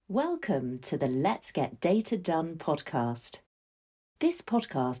Welcome to the Let's Get Data Done podcast. This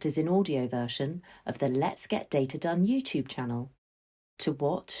podcast is an audio version of the Let's Get Data Done YouTube channel. To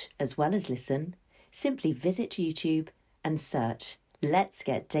watch as well as listen, simply visit YouTube and search Let's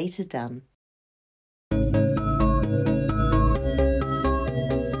Get Data Done.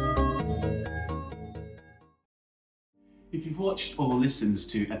 If you've watched or listened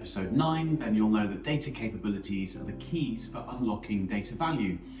to episode 9, then you'll know that data capabilities are the keys for unlocking data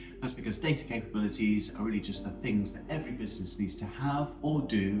value. That's because data capabilities are really just the things that every business needs to have or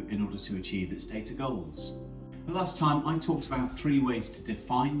do in order to achieve its data goals. The last time I talked about 3 ways to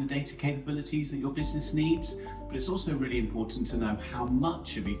define the data capabilities that your business needs, but it's also really important to know how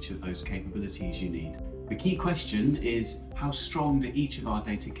much of each of those capabilities you need. The key question is, how strong do each of our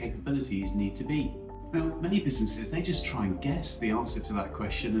data capabilities need to be? Now, many businesses, they just try and guess the answer to that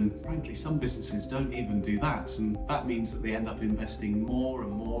question, and frankly, some businesses don't even do that, and that means that they end up investing more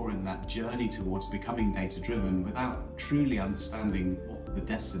and more in that journey towards becoming data-driven without truly understanding what the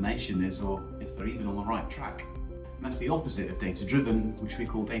destination is or if they're even on the right track. And that's the opposite of data-driven, which we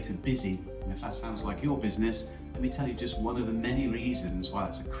call data-busy. And if that sounds like your business, let me tell you just one of the many reasons why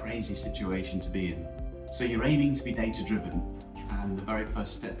that's a crazy situation to be in. So you're aiming to be data-driven, and the very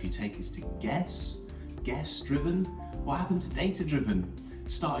first step you take is to guess driven? What happened to data driven?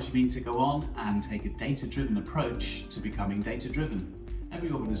 Start as you mean to go on and take a data driven approach to becoming data driven.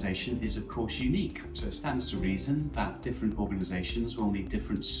 Every organisation is of course unique, so it stands to reason that different organisations will need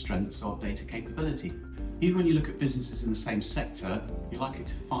different strengths of data capability. Even when you look at businesses in the same sector, you're likely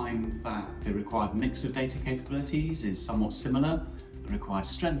to find that the required mix of data capabilities is somewhat similar. The required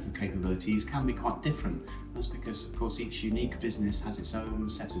strength of capabilities can be quite different. That's because, of course, each unique business has its own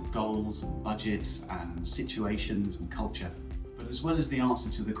set of goals and budgets and situations and culture. But as well as the answer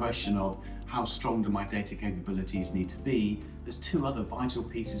to the question of how strong do my data capabilities need to be, there's 2 other vital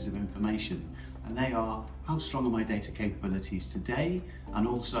pieces of information, and they are how strong are my data capabilities today, and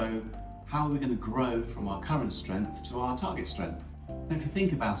also how are we going to grow from our current strength to our target strength. Now, if you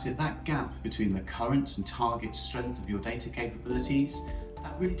think about it, that gap between the current and target strength of your data capabilities,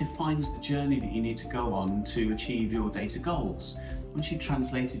 that really defines the journey that you need to go on to achieve your data goals. Once you've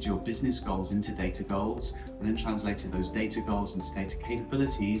translated your business goals into data goals, and then translated those data goals into data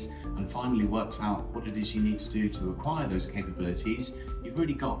capabilities, and finally worked out what it is you need to do to acquire those capabilities, you've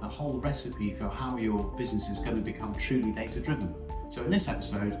really got the whole recipe for how your business is going to become truly data-driven. So in this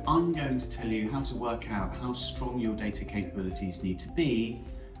episode, I'm going to tell you how to work out how strong your data capabilities need to be,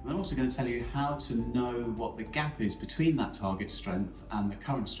 and I'm also going to tell you how to know what the gap is between that target strength and the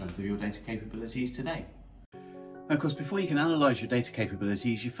current strength of your data capabilities today. Now, of course, before you can analyse your data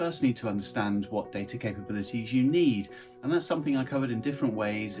capabilities, you first need to understand what data capabilities you need. And that's something I covered in different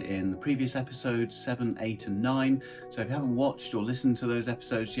ways in the previous episodes 7, 8 and 9. So if you haven't watched or listened to those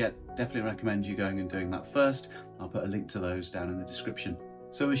episodes yet, definitely recommend you going and doing that first. I'll put a link to those down in the description.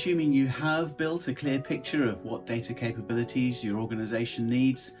 So assuming you have built a clear picture of what data capabilities your organisation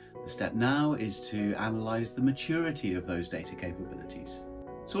needs, the step now is to analyse the maturity of those data capabilities.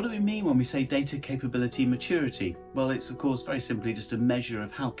 So what do we mean when we say data capability maturity? Well, it's of course very simply just a measure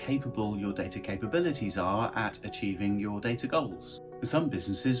of how capable your data capabilities are at achieving your data goals. Some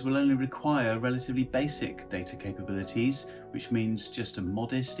businesses will only require relatively basic data capabilities, which means just a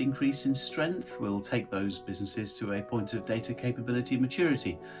modest increase in strength will take those businesses to a point of data capability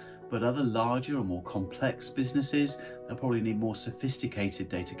maturity. But other larger or more complex businesses, they'll probably need more sophisticated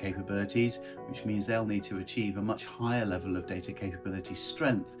data capabilities, which means they'll need to achieve a much higher level of data capability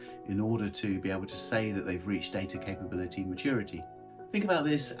strength in order to be able to say that they've reached data capability maturity. Think about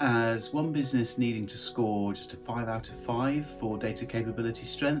this as one business needing to score just a 5 out of 5 for data capability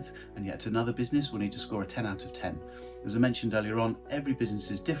strength, and yet another business will need to score a 10 out of 10. As I mentioned earlier on, every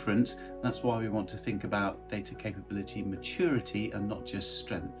business is different. That's why we want to think about data capability maturity and not just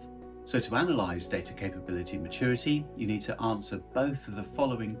strength. So to analyse data capability maturity, you need to answer both of the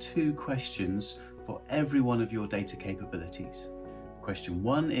following 2 questions for every one of your data capabilities. Question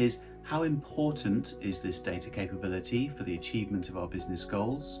 1 is, how important is this data capability for the achievement of our business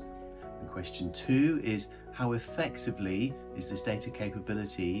goals? And question 2 is, how effectively is this data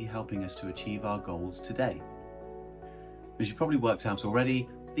capability helping us to achieve our goals today? As you probably worked out already,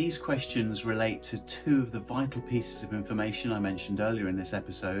 these questions relate to 2 of the vital pieces of information I mentioned earlier in this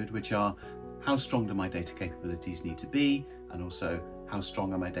episode, which are how strong do my data capabilities need to be, and also how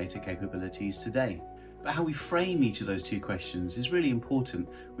strong are my data capabilities today. But how we frame each of those 2 questions is really important.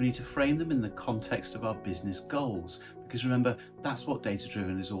 We need to frame them in the context of our business goals, because remember, that's what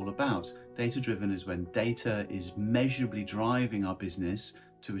data-driven is all about. Data-driven is when data is measurably driving our business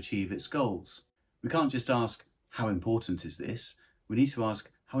to achieve its goals. We can't just ask, how important is this? We need to ask,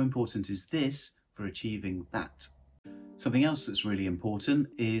 how important is this for achieving that? Something else that's really important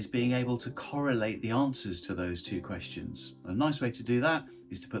is being able to correlate the answers to those two questions. A nice way to do that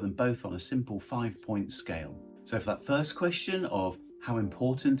is to put them both on a simple 5-point scale. So for that first question of how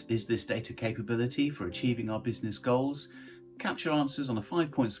important is this data capability for achieving our business goals, capture answers on a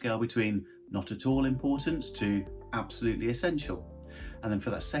 5-point scale between not at all important to absolutely essential. And then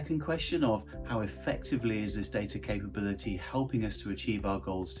for that second question of how effectively is this data capability helping us to achieve our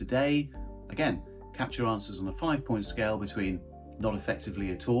goals today, again, capture answers on a 5-point scale between not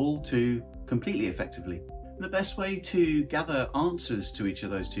effectively at all to completely effectively. The best way to gather answers to each of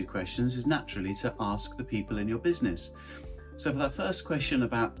those two questions is naturally to ask the people in your business. So for that first question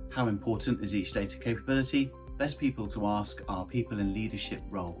about how important is each data capability, best people to ask are people in leadership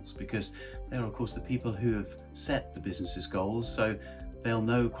roles, because they're of course the people who have set the business's goals, so they'll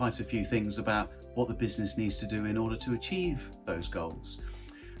know quite a few things about what the business needs to do in order to achieve those goals.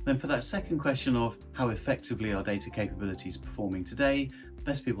 Then for that second question of how effectively our data capabilities performing today, the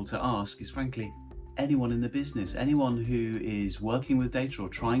best people to ask is frankly anyone in the business, anyone who is working with data or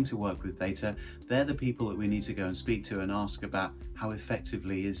trying to work with data. They're the people that we need to go and speak to and ask about how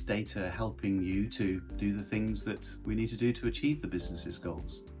effectively is data helping you to do the things that we need to do to achieve the business's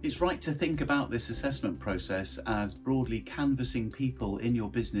goals. It's right to think about this assessment process as broadly canvassing people in your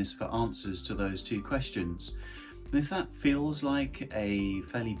business for answers to those two questions. And if that feels like a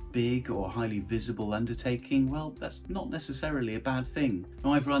fairly big or highly visible undertaking, well, that's not necessarily a bad thing.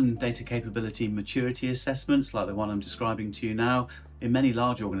 Now, I've run data capability maturity assessments like the one I'm describing to you now in many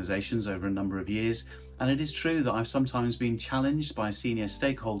large organizations over a number of years, and it is true that I've sometimes been challenged by senior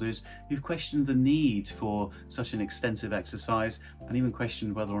stakeholders who've questioned the need for such an extensive exercise and even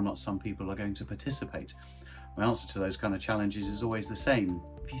questioned whether or not some people are going to participate. My answer to those kind of challenges is always the same.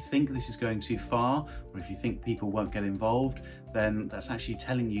 If you think this is going too far, or if you think people won't get involved, then that's actually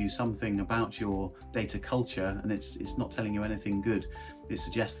telling you something about your data culture, and it's not telling you anything good. It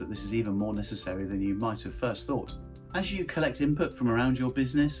suggests that this is even more necessary than you might have first thought. As you collect input from around your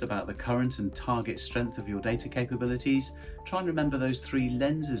business about the current and target strength of your data capabilities, try and remember those 3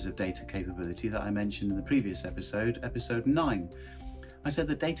 lenses of data capability that I mentioned in the previous episode, episode 9. I said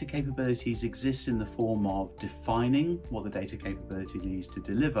that data capabilities exist in the form of defining what the data capability needs to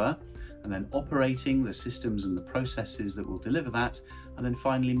deliver, and then operating the systems and the processes that will deliver that, and then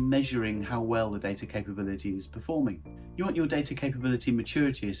finally measuring how well the data capability is performing. You want your data capability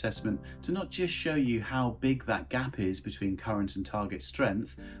maturity assessment to not just show you how big that gap is between current and target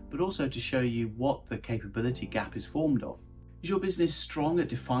strength, but also to show you what the capability gap is formed of. Is your business strong at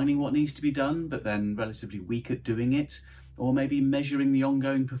defining what needs to be done, but then relatively weak at doing it? Or maybe measuring the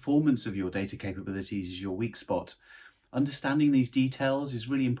ongoing performance of your data capabilities is your weak spot. Understanding these details is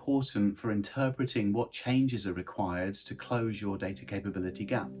really important for interpreting what changes are required to close your data capability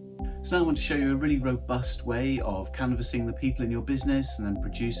gap. So now I want to show you a really robust way of canvassing the people in your business and then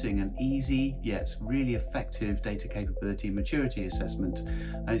producing an easy yet really effective data capability maturity assessment.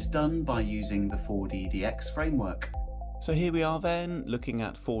 And it's done by using the 4DDX framework. So here we are then, looking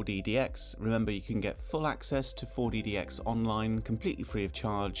at 4DDX. Remember, you can get full access to 4DDX online, completely free of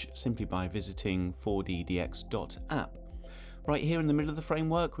charge, simply by visiting 4ddx.app. Right here in the middle of the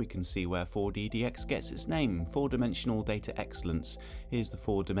framework, we can see where 4DDX gets its name, 4-dimensional data excellence. Here's the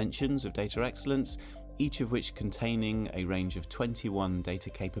 4 dimensions of data excellence, each of which containing a range of 21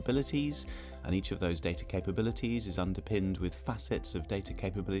 data capabilities, and each of those data capabilities is underpinned with facets of data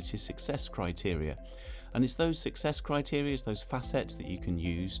capability success criteria. And it's those success criteria, those facets that you can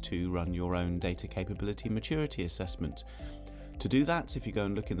use to run your own data capability maturity assessment. To do that, if you go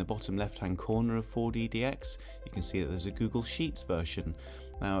and look in the bottom left-hand corner of 4DDX, you can see that there's a Google Sheets version.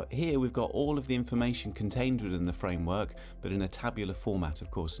 Now here we've got all of the information contained within the framework, but in a tabular format, of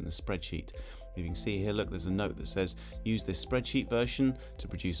course, in a spreadsheet. You can see here, look, there's a note that says, use this spreadsheet version to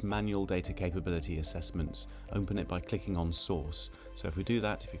produce manual data capability assessments. Open it by clicking on source. So if we do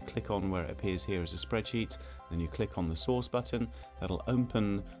that, if you click on where it appears here as a spreadsheet, then you click on the source button, that'll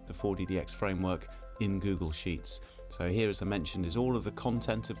open the 4DDX framework in Google Sheets. So here, as I mentioned, is all of the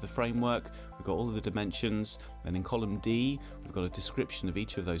content of the framework. We've got all of the dimensions, and in column D, we've got a description of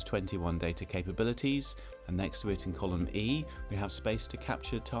each of those 21 data capabilities. And next to it in column E, we have space to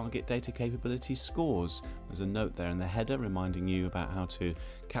capture target data capability scores. There's a note there in the header reminding you about how to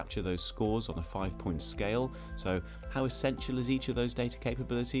capture those scores on a 5-point scale. So how essential is each of those data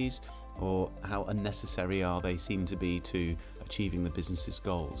capabilities, or how unnecessary are they seem to be to achieving the business's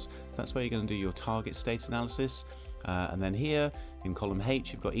goals? So that's where you're going to do your target state analysis. And then here in column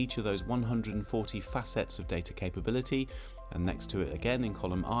H, you've got each of those 140 facets of data capability. And next to it again in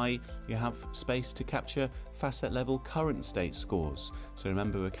column I, you have space to capture facet level current state scores. So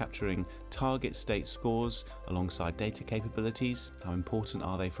remember, we're capturing target state scores alongside data capabilities. How important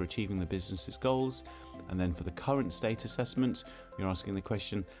are they for achieving the business's goals? And then for the current state assessment, you're asking the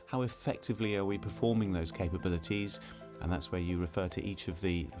question, how effectively are we performing those capabilities? And that's where you refer to each of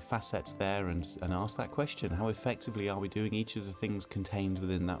the facets there and ask that question. How effectively are we doing each of the things contained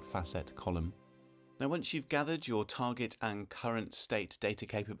within that facet column? Now, once you've gathered your target and current state data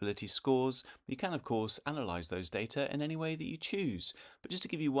capability scores, you can, of course, analyse those data in any way that you choose. But just to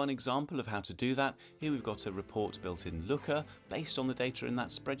give you one example of how to do that, here we've got a report built in Looker based on the data in that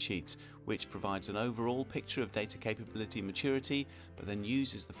spreadsheet, which provides an overall picture of data capability maturity, but then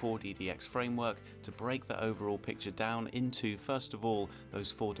uses the 4DDX framework to break that overall picture down into, first of all,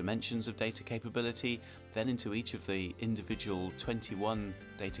 those 4 dimensions of data capability, then into each of the individual 21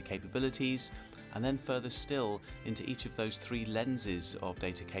 data capabilities, and then further still into each of those 3 lenses of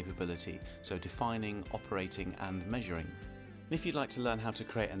data capability, so defining, operating and measuring. And if you'd like to learn how to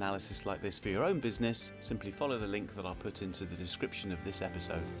create analysis like this for your own business, simply follow the link that I'll put into the description of this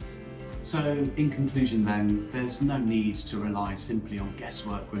episode. So in conclusion then, there's no need to rely simply on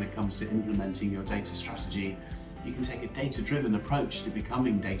guesswork when it comes to implementing your data strategy. You can take a data-driven approach to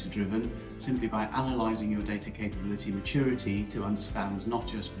becoming data-driven simply by analysing your data capability maturity to understand not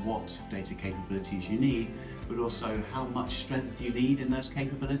just what data capabilities you need, but also how much strength you need in those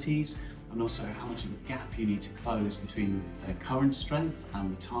capabilities, and also how much of a gap you need to close between the current strength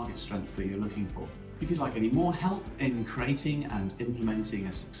and the target strength that you're looking for. If you'd like any more help in creating and implementing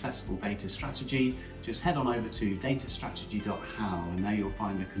a successful data strategy, just head on over to datastrategy.how, and there you'll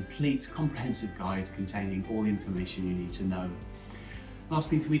find a complete, comprehensive guide containing all the information you need to know.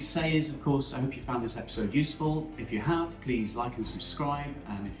 Last thing for me to say is, of course, I hope you found this episode useful. If you have, please like and subscribe,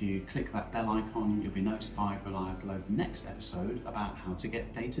 and if you click that bell icon, you'll be notified when I upload the next episode about how to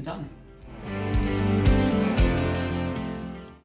get data done.